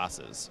vulnerability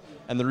classes.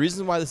 And the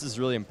reason why this is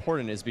really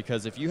important is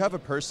because if you have a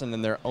person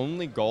and their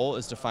only goal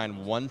is to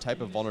find one type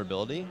of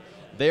vulnerability,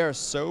 they are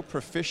so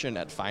proficient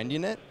at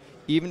finding it,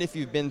 even if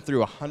you've been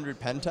through 100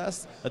 pen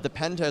tests, that the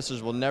pen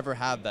testers will never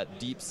have that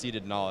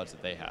deep-seated knowledge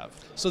that they have.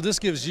 So this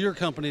gives your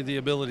company the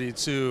ability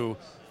to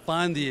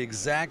find the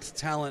exact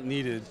talent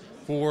needed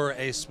for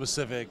a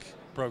specific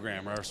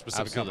program or a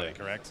specific Absolutely.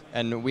 company, correct?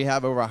 And we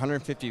have over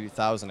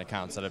 150,000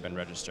 accounts that have been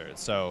registered.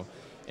 So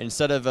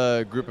instead of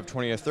a group of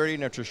 20 or 30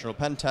 in a traditional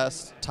pen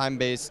test,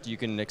 time-based, you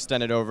can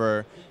extend it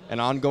over an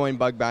ongoing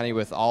bug bounty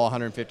with all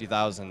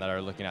 150,000 that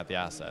are looking at the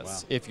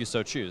assets, if you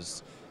so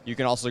choose. You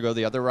can also go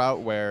the other route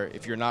where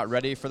if you're not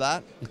ready for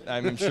that,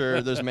 I'm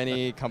sure there's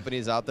many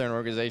companies out there and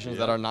organizations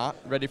that are not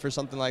ready for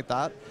something like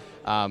that.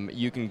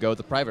 You can go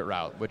the private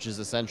route, which is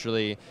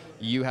essentially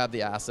you have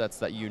the assets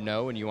that you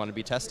know and you want to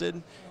be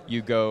tested.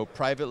 You go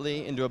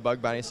privately into a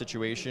bug bounty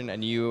situation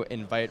and you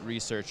invite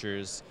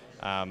researchers.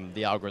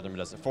 The algorithm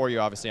does it for you,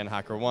 obviously, on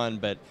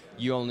HackerOne, but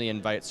you only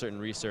invite certain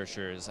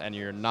researchers and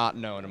you're not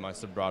known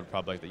amongst the broad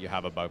public that you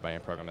have a bug bounty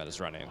program that is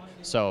running.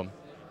 So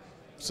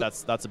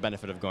that's a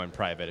benefit of going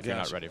private if you're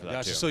not ready for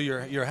that too. So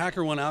your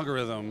HackerOne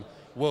algorithm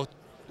will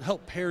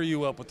help pair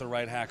you up with the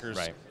right hackers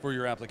for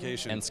your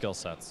application. And skill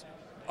sets.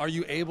 Are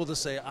you able to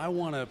say, I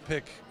want to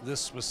pick this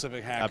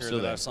specific hacker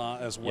that I saw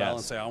as well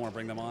and say, I want to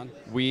bring them on?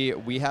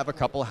 We have a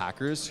couple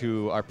hackers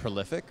who are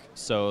prolific,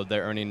 so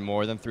they're earning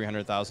more than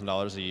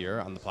 $300,000 a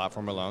year on the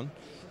platform alone,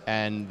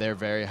 and they're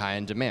very high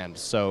in demand.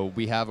 So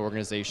we have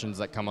organizations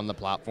that come on the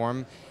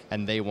platform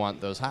and they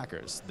want those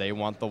hackers. They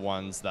want the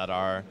ones that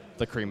are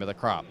the cream of the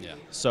crop. Yeah.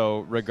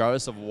 So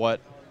regardless of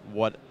what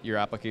your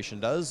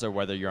application does, or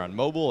whether you're on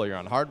mobile or you're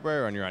on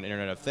hardware or you're on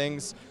Internet of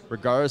Things,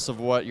 regardless of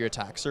what your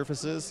attack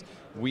surface is,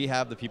 we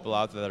have the people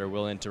out there that are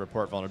willing to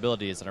report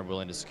vulnerabilities and are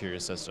willing to secure your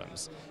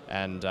systems.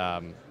 And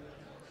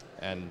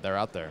they're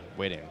out there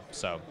waiting.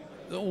 So.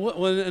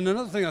 And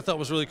another thing I thought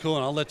was really cool,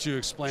 and I'll let you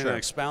explain and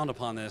expound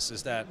upon this,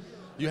 is that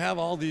you have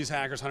all these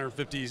hackers,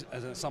 150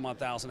 some odd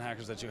thousand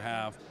hackers that you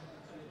have,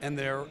 and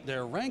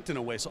they're ranked in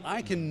a way so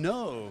I can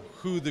know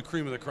who the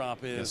cream of the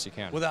crop is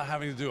without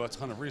having to do a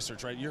ton of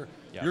research, right?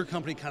 Your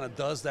company kind of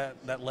does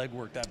that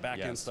legwork, that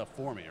back-end stuff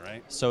for me,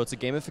 right? So it's a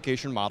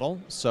gamification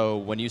model. So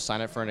when you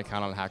sign up for an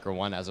account on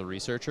HackerOne as a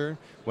researcher,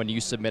 when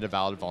you submit a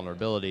valid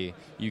vulnerability,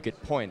 you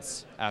get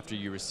points after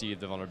you receive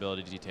the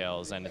vulnerability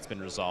details and it's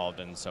been resolved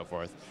and so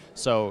forth.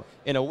 So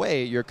in a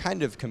way, you're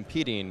kind of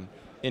competing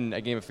in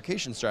a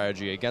gamification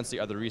strategy against the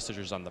other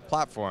researchers on the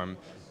platform.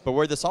 But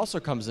where this also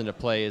comes into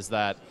play is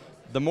that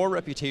the more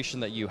reputation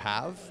that you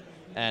have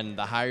and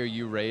the higher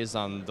you raise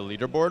on the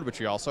leaderboard, which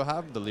we also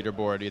have, the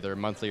leaderboard either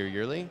monthly or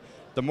yearly,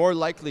 the more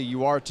likely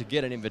you are to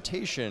get an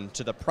invitation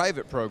to the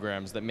private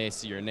programs that may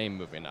see your name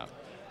moving up.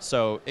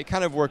 So it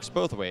kind of works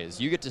both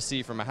ways. You get to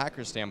see from a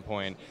hacker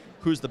standpoint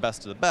who's the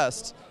best of the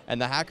best, and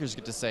the hackers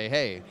get to say,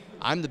 hey,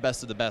 I'm the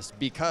best of the best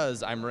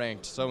because I'm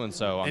ranked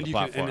so-and-so on the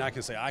platform. And I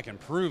can say, I can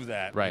prove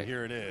that, right. And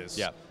here it is.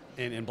 Yeah.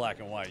 In black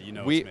and white,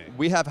 it's me.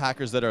 We have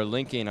hackers that are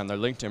linking on their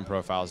LinkedIn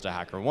profiles to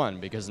HackerOne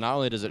because not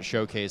only does it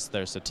showcase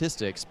their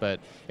statistics, but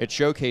it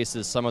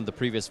showcases some of the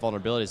previous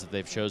vulnerabilities that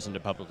they've chosen to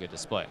publicly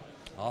display.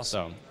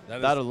 Awesome. So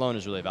that alone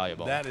is really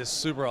valuable. That is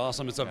super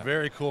awesome. It's a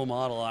very cool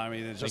model. I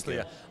mean, it's just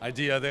the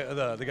idea,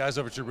 the guys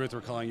over at your booth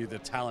were calling you the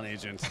talent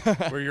agent,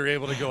 where you're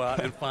able to go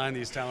out and find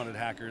these talented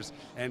hackers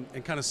and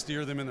kind of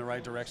steer them in the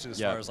right direction as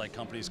far as like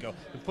companies go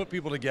and put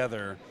people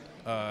together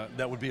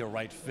that would be a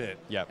right fit.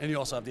 Yep. And you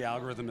also have the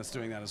algorithm that's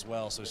doing that as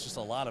well. So it's just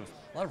a lot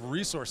of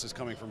resources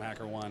coming from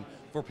HackerOne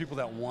for people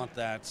that want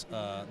that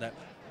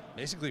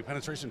basically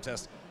penetration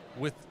test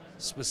with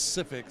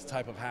specific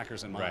type of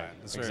hackers in mind. Right.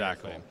 That's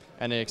Exactly. very cool.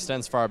 And it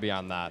extends far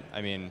beyond that.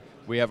 I mean,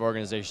 we have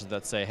organizations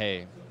that say,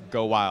 hey,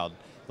 go wild.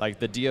 Like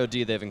the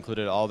DoD, they've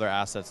included all their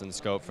assets in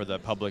scope for the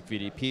public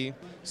VDP.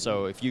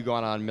 So if you go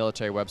on a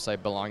military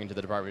website belonging to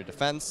the Department of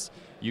Defense,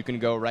 you can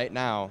go right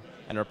now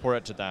and report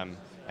it to them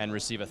and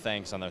receive a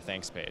thanks on their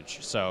thanks page.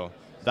 So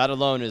that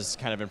alone is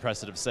kind of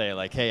impressive to say,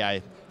 like, hey,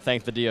 I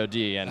thank the DoD,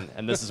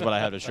 and this is what I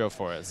have to show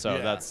for it. So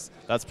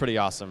that's pretty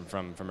awesome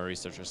from a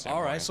researcher standpoint.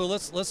 All right, so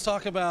let's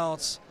talk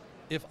about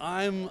if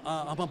I'm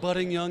a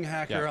budding young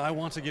hacker, I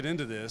want to get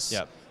into this.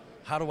 Yep.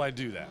 How do I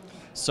do that?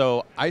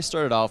 So I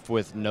started off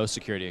with no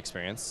security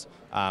experience.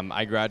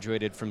 I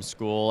graduated from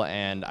school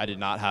and I did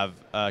not have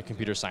a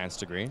computer science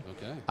degree.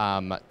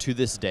 Okay. To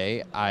this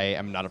day, I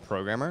am not a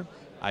programmer.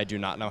 I do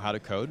not know how to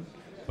code,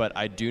 but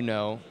I do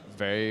know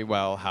very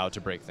well how to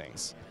break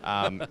things.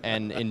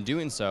 And in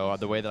doing so,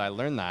 the way that I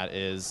learned that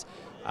is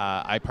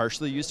I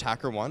partially used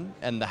HackerOne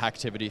and the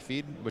Hacktivity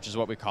feed, which is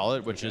what we call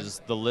it, which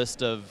is the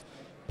list of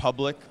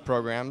public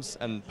programs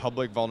and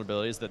public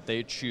vulnerabilities that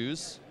they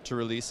choose to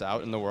release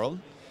out in the world.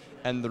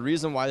 And the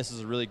reason why this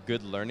is a really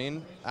good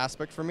learning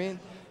aspect for me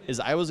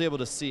is I was able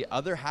to see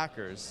other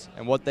hackers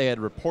and what they had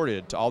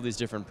reported to all these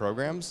different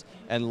programs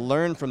and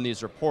learn from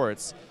these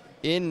reports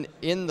in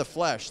the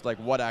flesh, like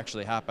what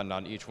actually happened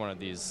on each one of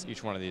these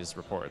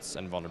reports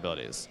and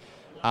vulnerabilities.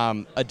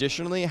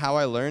 Additionally, how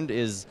I learned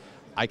is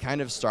I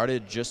kind of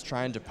started just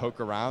trying to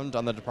poke around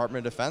on the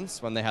Department of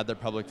Defense when they had their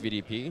public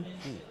VDP,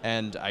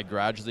 and I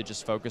gradually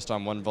just focused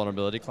on one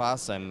vulnerability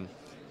class, and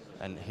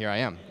here I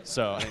am.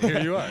 So Here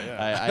you are, yeah.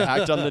 I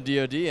hacked on the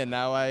DoD, and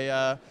now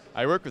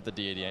I work with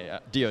the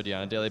DoD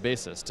on a daily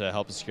basis to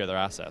help secure their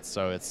assets.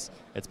 So it's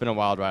been a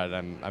wild ride.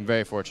 I'm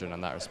very fortunate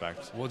in that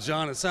respect. Well,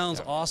 John, it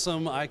sounds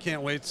awesome. I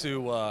can't wait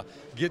to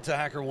get to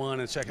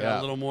HackerOne and check it out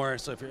a little more.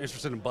 So if you're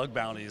interested in bug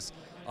bounties,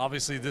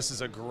 obviously this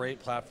is a great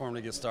platform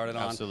to get started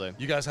on. Absolutely.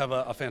 You guys have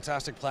a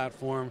fantastic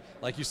platform.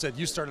 Like you said,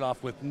 you started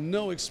off with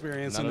no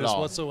experience None in at this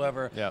all.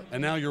 whatsoever. Yep.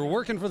 And now you're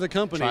working for the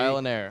company. Trial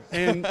and error.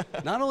 And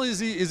not only is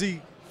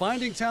he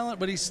finding talent,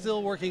 but he's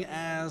still working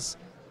as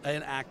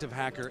an active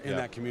hacker in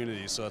that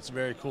community. So it's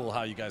very cool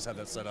how you guys have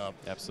that set up.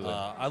 Absolutely.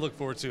 I look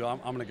forward to, I'm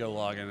going to go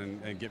log in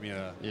and get me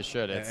a... You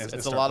should. and It's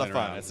a start lot of playing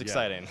fun. around. It's Yeah.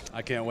 exciting.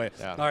 I can't wait.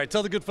 Yeah. All right,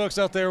 tell the good folks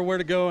out there where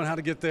to go and how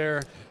to get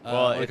there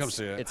when it comes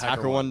to it's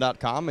HackerOne.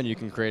 hackerone.com, and you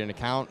can create an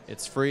account.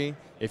 It's free.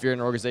 If you're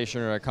an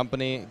organization or a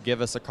company,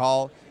 give us a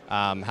call.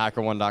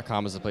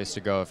 HackerOne.com is the place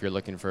to go if you're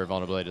looking for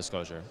vulnerability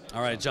disclosure.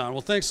 All right, John.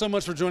 Well, thanks so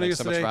much for joining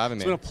Thanks us so much today. for having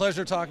It's me. been a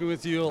pleasure talking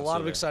with you. A lot of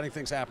Absolutely. exciting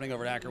things happening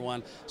over at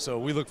HackerOne. So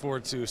we look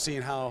forward to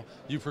seeing how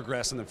you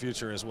progress in the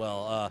future as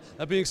well.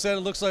 That being said,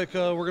 it looks like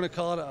we're going to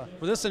call it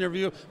for this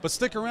interview. But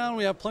stick around.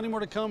 We have plenty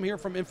more to come here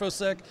from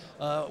InfoSec,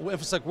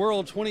 InfoSec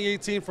World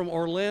 2018 from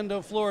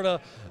Orlando,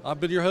 Florida. I've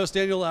been your host,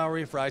 Daniel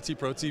Lowry, for IT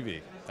Pro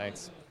TV.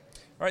 Thanks.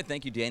 All right,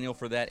 thank you, Daniel,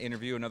 for that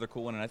interview. Another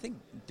cool one. And I think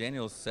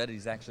Daniel said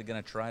he's actually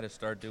going to try to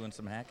start doing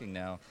some hacking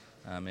now,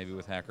 maybe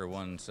with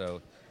HackerOne.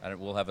 So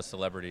we'll have a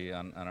celebrity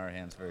on our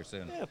hands very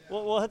soon. Yeah,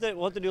 we'll have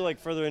to do like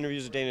further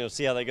interviews with Daniel to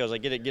see how that goes.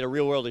 Like get a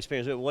real world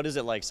experience. What is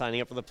it like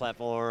signing up for the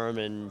platform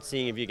and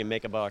seeing if you can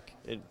make a buck?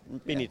 It'd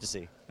be neat to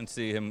see. And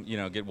see him,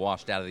 get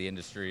washed out of the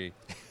industry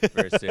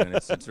very soon.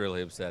 It's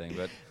really upsetting.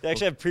 But They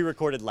actually have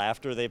pre-recorded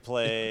laughter they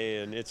play,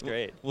 and it's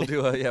great. we'll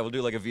do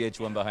like a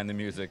VH1 behind the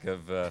music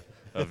of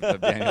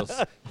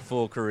Daniel's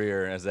full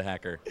career as a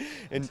hacker.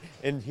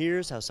 And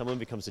here's how someone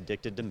becomes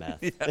addicted to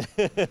meth.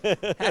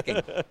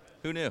 Hacking.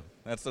 Who knew?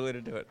 That's the way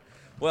to do it.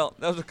 Well,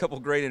 that was a couple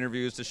great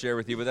interviews to share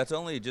with you, but that's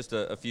only just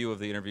a few of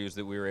the interviews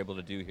that we were able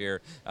to do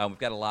here. We've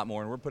got a lot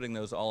more, and we're putting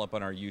those all up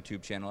on our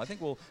YouTube channel. I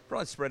think we'll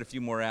probably spread a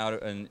few more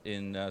out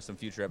in some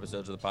future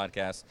episodes of the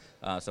podcast,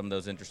 some of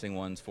those interesting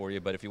ones for you.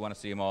 But if you want to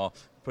see them all,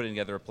 putting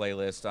together a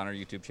playlist on our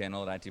YouTube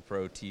channel at IT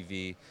Pro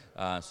TV.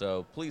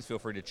 So please feel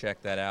free to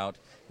check that out.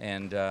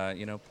 And,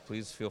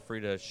 please feel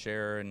free to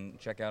share and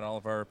check out all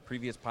of our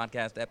previous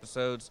podcast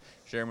episodes.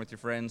 Share them with your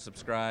friends,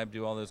 subscribe,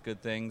 do all those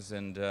good things.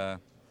 And,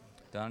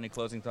 Don, any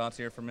closing thoughts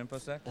here from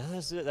InfoSec?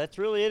 That's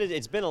really it.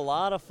 It's been a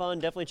lot of fun.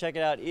 Definitely check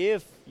it out.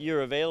 If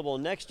you're available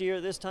next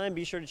year, this time,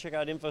 be sure to check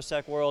out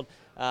InfoSec World.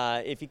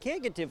 If you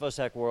can't get to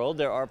InfoSec World,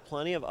 there are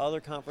plenty of other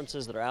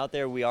conferences that are out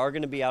there. We are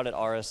going to be out at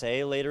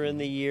RSA later in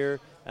the year.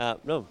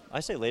 No,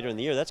 I say later in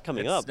the year. That's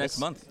coming up. Next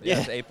month.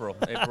 Yeah. It's April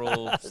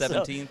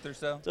 17th or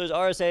so. So there's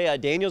RSA.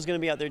 Daniel's going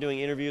to be out there doing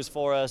interviews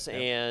for us,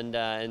 and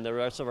the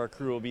rest of our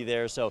crew will be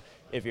there. So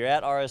if you're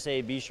at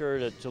RSA, be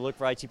sure to look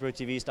for IT Pro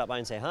TV. Stop by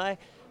and say hi.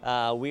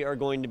 We are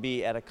going to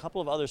be at a couple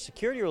of other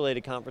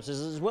security-related conferences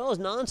as well as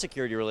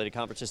non-security-related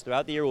conferences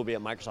throughout the year. We'll be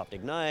at Microsoft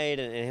Ignite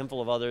and a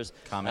handful of others.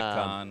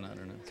 Comic-Con, I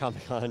don't know.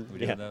 Comic-Con. We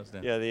did those,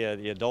 Yeah,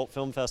 the Adult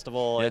Film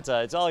Festival.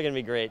 Yeah. It's all going to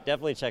be great.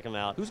 Definitely check them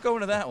out. Who's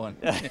going to that one?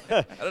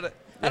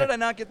 How did I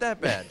not get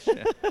that badge?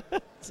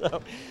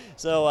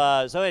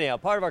 So anyhow,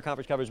 part of our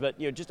conference coverage, but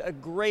just a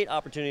great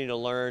opportunity to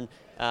learn.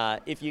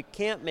 If you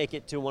can't make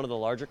it to one of the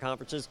larger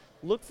conferences,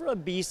 look for a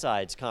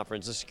B-Sides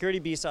conference. The security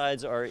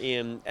B-Sides are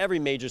in every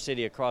major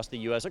city across the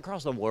U.S.,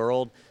 across the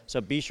world,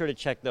 so be sure to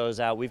check those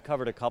out. We've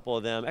covered a couple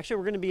of them. Actually,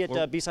 we're going to be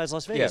at B-Sides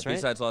Las Vegas, right?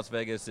 B-Sides Las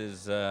Vegas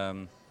is, I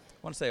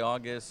want to say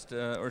August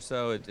or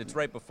so. It's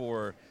right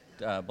before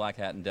Black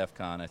Hat and DEF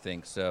CON, I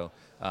think, so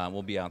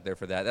we'll be out there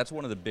for that. That's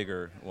one of the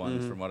bigger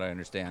ones from what I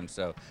understand,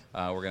 so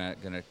we're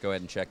gonna go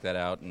ahead and check that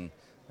out and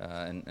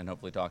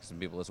hopefully talk to some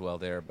people as well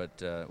there, but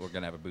we're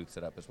going to have a booth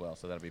set up as well,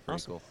 so that'll be pretty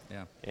Awesome. cool.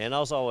 Yeah. And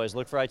as always,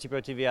 look for IT Pro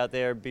TV out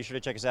there. Be sure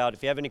to check us out.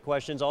 If you have any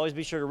questions, always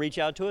be sure to reach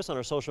out to us on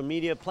our social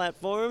media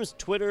platforms,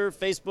 Twitter,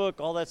 Facebook,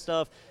 all that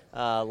stuff.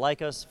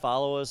 Like us,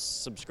 follow us,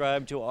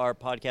 subscribe to our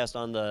podcast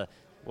on the,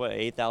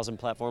 8,000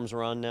 platforms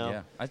we're on now?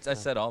 Yeah, I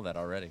said all that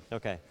already.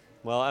 Okay.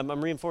 Well,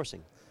 I'm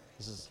reinforcing.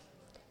 This is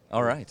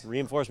all right.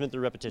 Reinforcement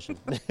through repetition.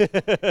 We're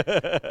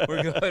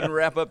going to go ahead and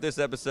wrap up this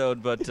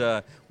episode, but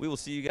we will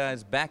see you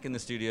guys back in the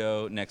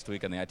studio next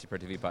week on the IT Pro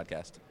TV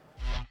podcast.